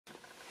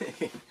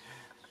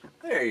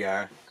There you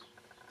are.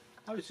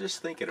 I was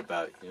just thinking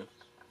about you.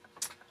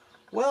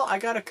 Well, I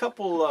got a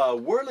couple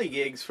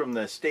whirligigs from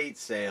the estate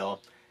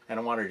sale, and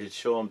I wanted to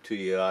show them to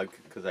you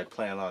because I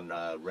plan on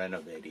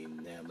renovating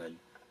them. And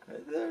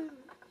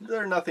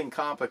they're nothing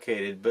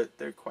complicated, but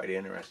they're quite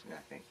interesting,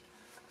 I think.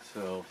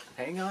 So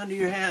hang on to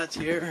your hats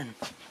here.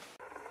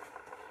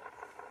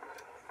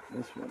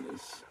 This one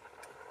is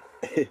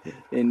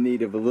in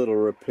need of a little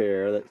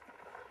repair.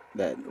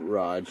 That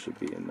rod should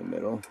be in the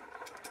middle.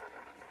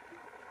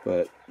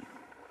 But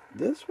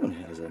this one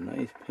has a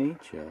nice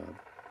paint job.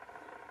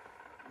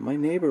 My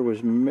neighbor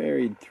was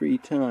married 3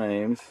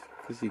 times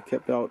because he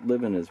kept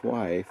outliving his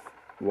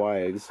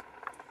wives.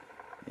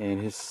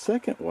 And his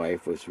second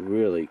wife was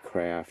really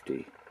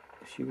crafty.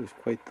 She was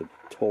quite the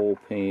toll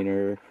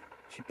painter.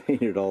 She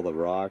painted all the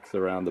rocks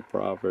around the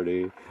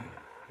property.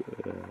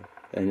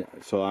 And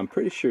so I'm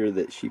pretty sure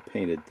that she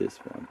painted this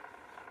one.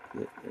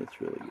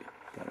 It's really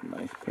got a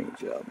nice paint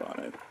job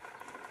on it.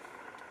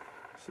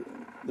 So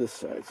this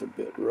side's a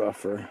bit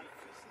rougher.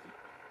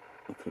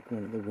 Looks like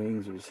one of the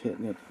wings was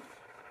hitting it.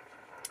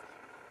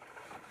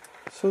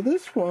 So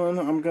this one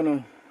I'm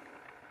gonna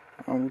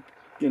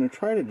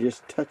try to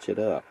just touch it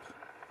up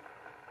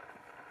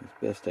as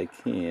best I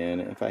can.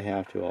 If I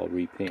have to, I'll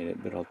repaint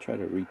it, but I'll try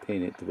to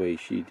repaint it the way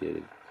she did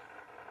it.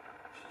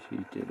 She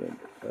did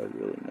a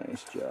really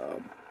nice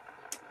job.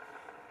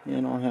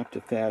 And I'll have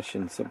to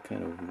fashion some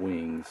kind of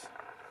wings.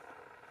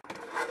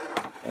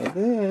 And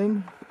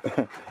then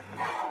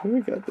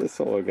we got this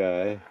old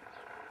guy.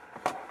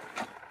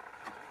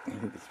 I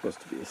think it's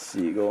supposed to be a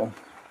seagull.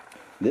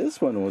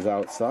 This one was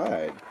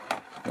outside.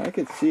 I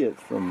could see it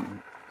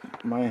from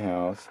my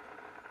house,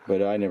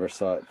 but I never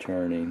saw it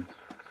turning.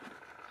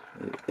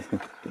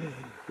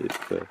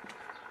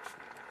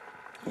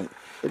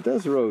 It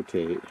does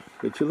rotate,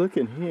 but you look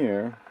in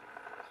here.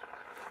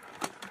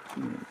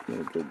 Get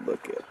a good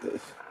look at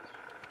this.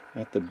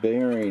 At the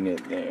bearing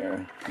in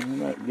there. I'm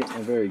not getting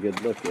a very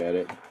good look at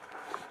it.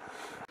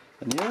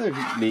 And the other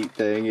neat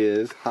thing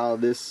is how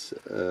this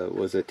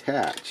was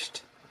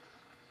attached.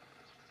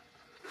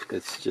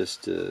 It's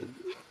just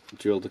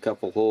drilled a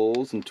couple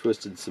holes and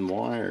twisted some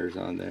wires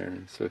on there.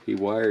 So he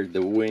wired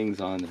the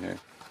wings on there,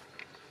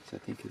 which I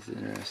think is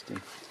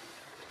interesting.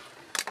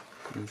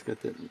 And he's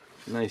got that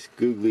nice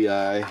googly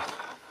eye.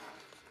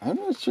 I'm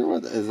not sure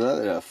what is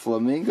that, a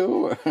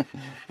flamingo? I'm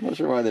not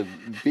sure why the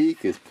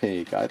beak is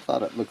pink. I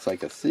thought it looks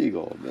like a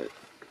seagull, but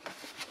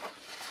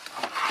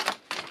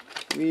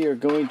we are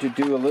going to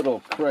do a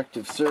little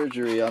corrective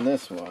surgery on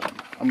this one.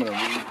 I'm going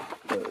to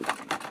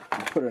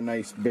put a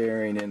nice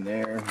bearing in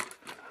there.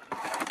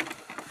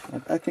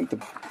 I think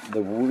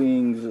the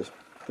wings,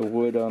 the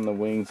wood on the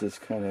wings is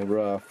kind of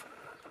rough,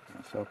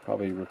 so I'll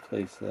probably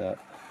replace that.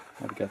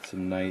 I've got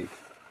some nice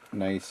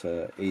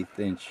 1/8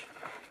 inch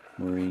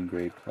marine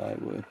grade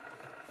plywood.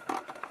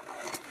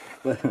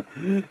 But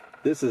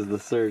this is the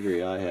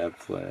surgery I have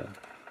planned.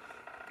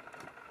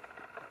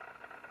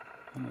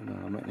 I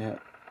don't know,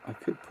 I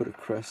could put a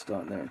crest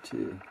on there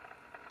too.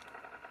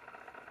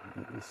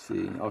 Let's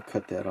see. I'll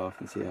cut that off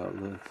and see how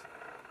it looks.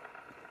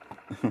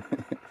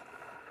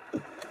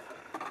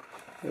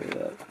 Look at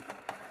that.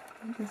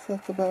 I guess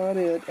that's about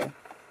it.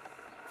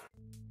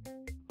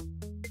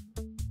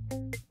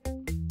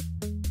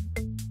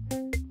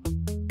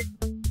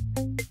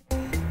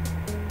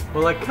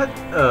 Well, I cut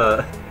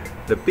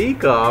the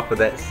beak off of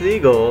that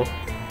seagull,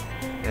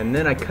 and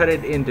then I cut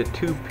it into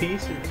 2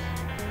 pieces.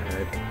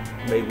 I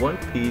made one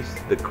piece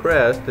the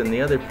crest, and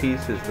the other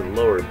piece is the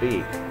lower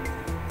beak.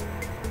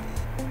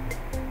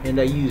 And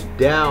I used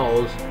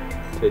dowels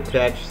to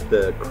attach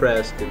the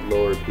crest and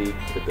lower beak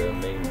to the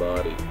main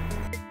body.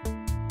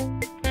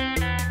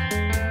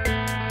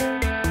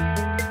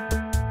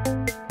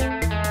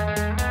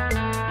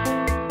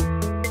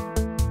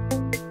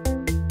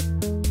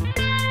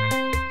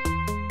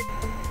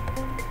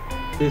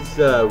 This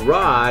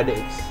rod,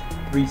 it's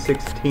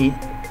 3/16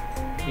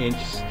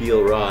 inch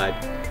steel rod.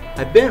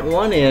 I bent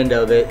one end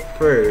of it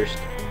first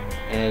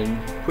and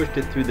pushed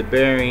it through the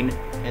bearing,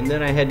 and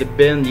then I had to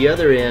bend the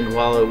other end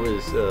while it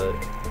was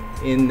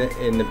in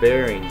the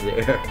bearings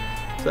there.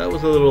 So that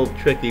was a little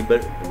tricky,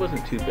 but it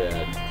wasn't too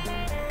bad.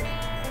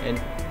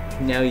 And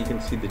now you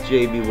can see the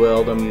JB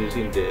weld I'm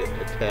using to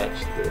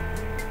attach the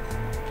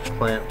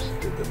clamps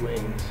to the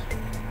wings.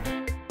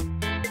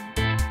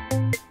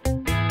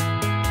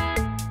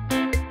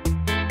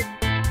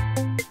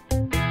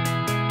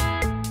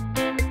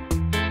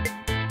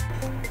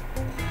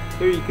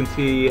 Here you can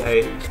see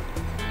I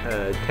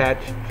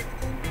attached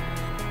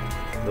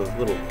those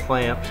little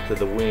clamps to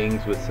the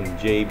wings with some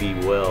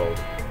JB weld.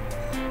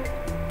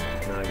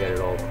 Now I got it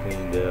all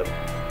cleaned up.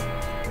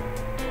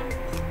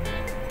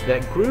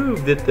 That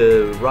groove that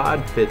the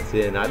rod fits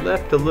in, I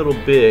left a little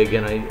big,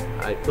 and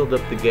I filled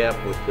up the gap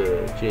with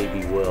the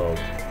JB weld.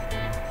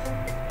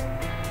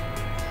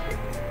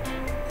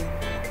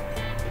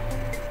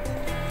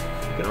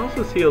 You can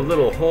also see a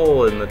little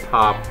hole in the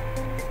top.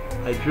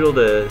 I drilled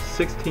a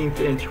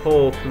 1/16 inch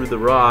hole through the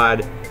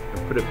rod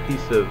and put a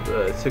piece of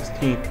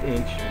 1/16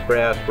 inch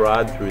brass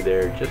rod through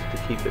there just to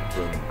keep it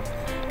from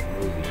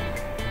movie.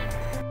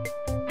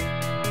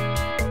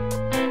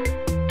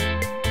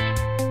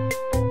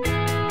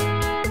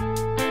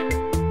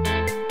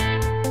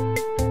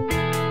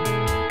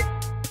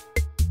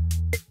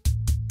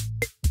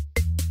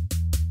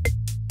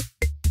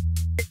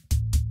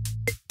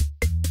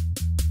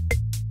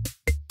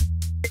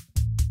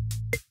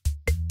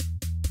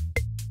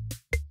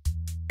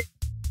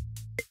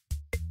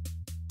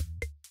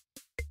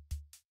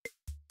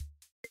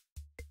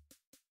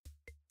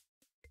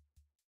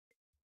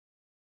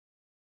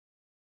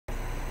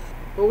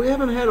 Well, we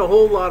haven't had a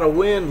whole lot of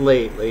wind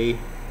lately.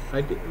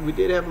 We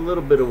did have a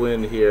little bit of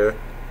wind here,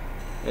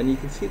 and you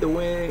can see the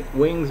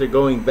wings are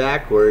going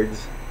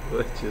backwards,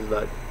 which is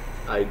not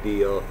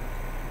ideal.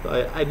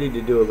 So I need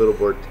to do a little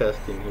more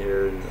testing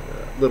here and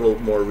a little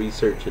more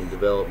research and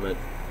development.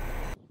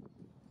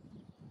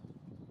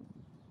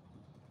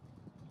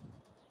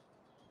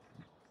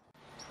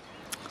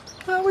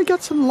 Well, we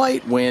got some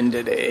light wind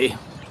today,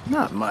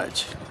 not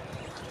much.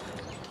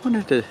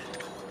 Wanted to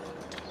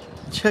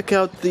check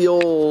out the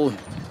old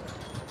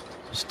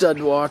stud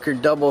walker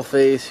double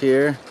face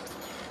here.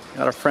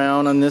 Got a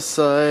frown on this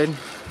side.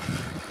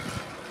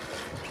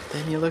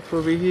 Then you look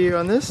over here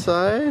on this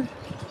side.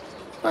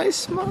 Nice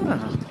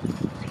smile.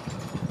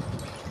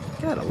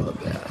 Gotta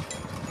love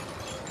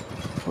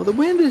that. Well, the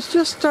wind is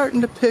just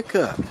starting to pick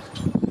up.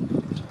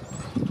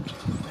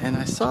 And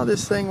I saw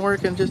this thing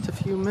working just a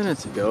few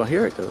minutes ago.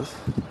 Here it goes.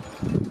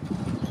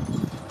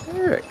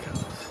 There it goes.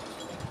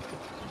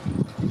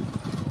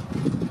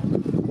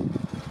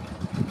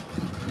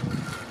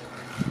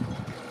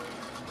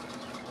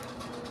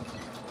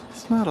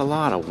 Not a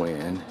lot of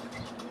wind.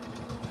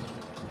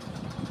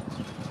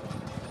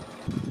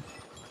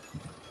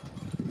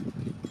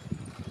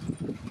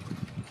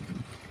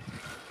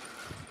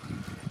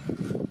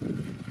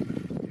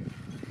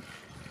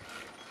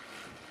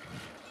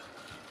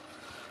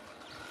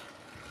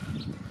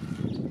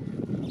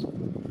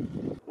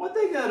 One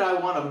thing that I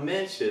want to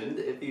mention,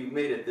 if you've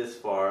made it this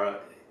far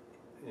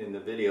in the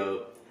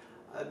video,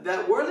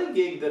 that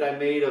whirligig that I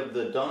made of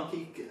the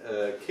donkey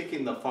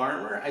kicking the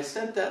farmer, I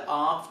sent that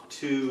off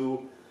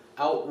to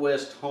Out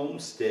West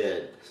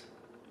Homestead.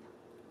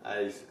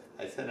 I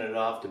sent it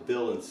off to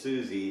Bill and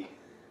Susie.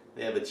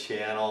 They have a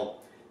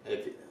channel.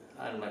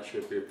 I'm not sure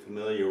if you're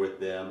familiar with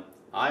them.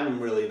 I'm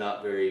really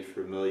not very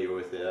familiar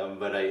with them,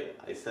 but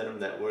I sent them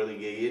that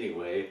whirligig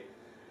anyway,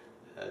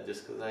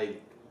 just because I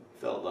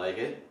felt like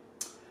it.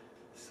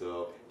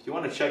 So if you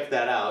want to check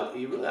that out,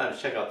 you really ought to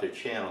check out their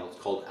channel. It's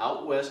called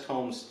Out West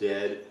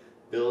Homestead.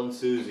 Bill and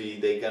Susie,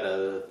 they got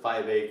a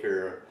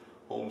 5-acre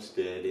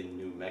homestead in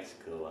New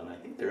Mexico, and I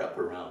think they're up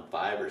around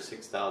 5,000 or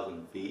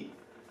 6,000 feet.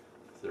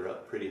 So they're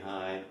up pretty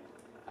high,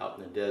 out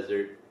in the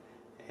desert.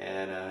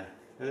 And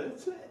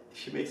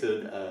she makes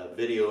a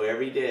video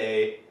every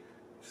day,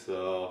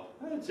 so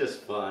it's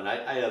just fun.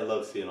 I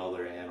love seeing all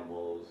their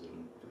animals,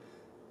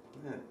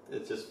 and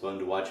it's just fun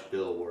to watch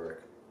Bill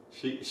work.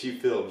 She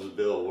films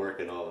Bill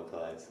working all the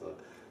time, so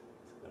it's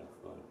kind of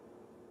fun.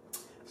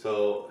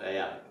 So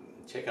yeah,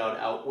 check out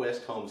Out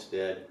West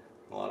Homestead,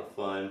 a lot of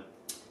fun.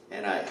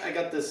 And I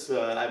got this,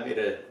 I made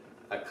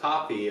a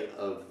copy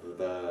of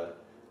the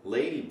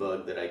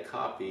ladybug that I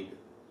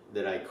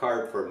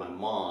carved for my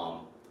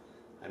mom.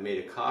 I made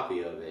a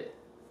copy of it,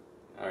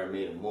 or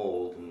made a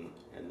mold,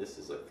 and this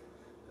is a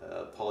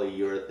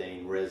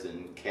polyurethane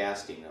resin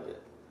casting of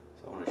it.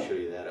 So I want to show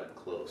you that up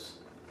close.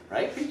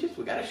 Right, Peaches?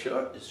 We gotta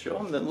show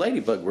them the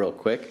ladybug real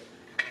quick.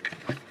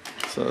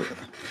 So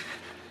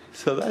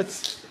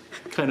that's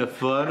kind of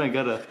fun. I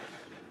got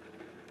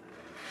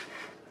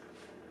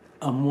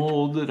a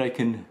mold that I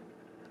can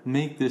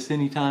make this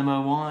anytime I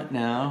want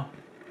now.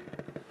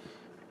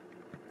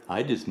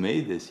 I just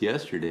made this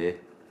yesterday.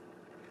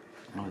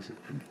 I was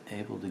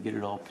able to get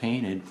it all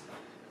painted.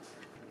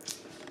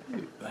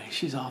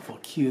 She's awful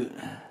cute.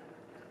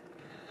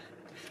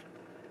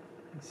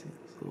 You see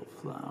these little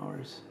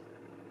flowers.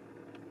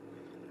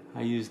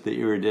 I used the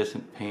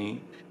iridescent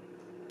paint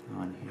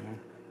on here.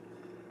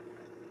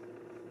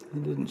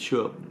 It didn't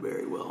show up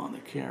very well on the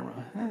camera.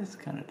 It's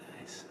kind of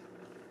nice.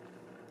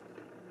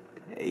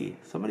 Hey,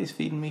 somebody's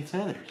feeding me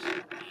feathers.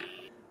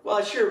 Well,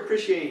 I sure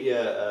appreciate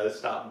you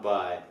stopping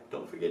by.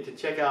 Don't forget to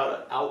check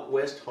out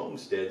West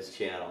Homestead's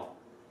channel.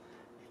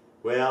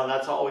 Well,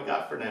 that's all we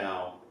got for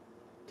now.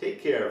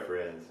 Take care,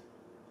 friends.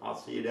 I'll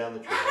see you down the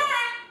trail.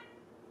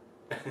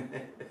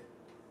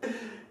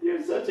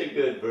 You're such a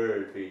good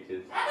bird,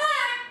 Peaches.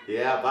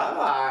 Yeah,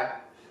 bye-bye.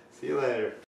 See you later.